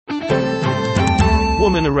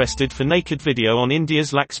Woman arrested for naked video on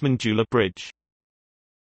India's Laxman-Jhula Bridge.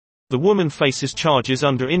 The woman faces charges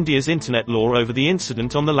under India's internet law over the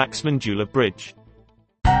incident on the Laxman-Jhula Bridge.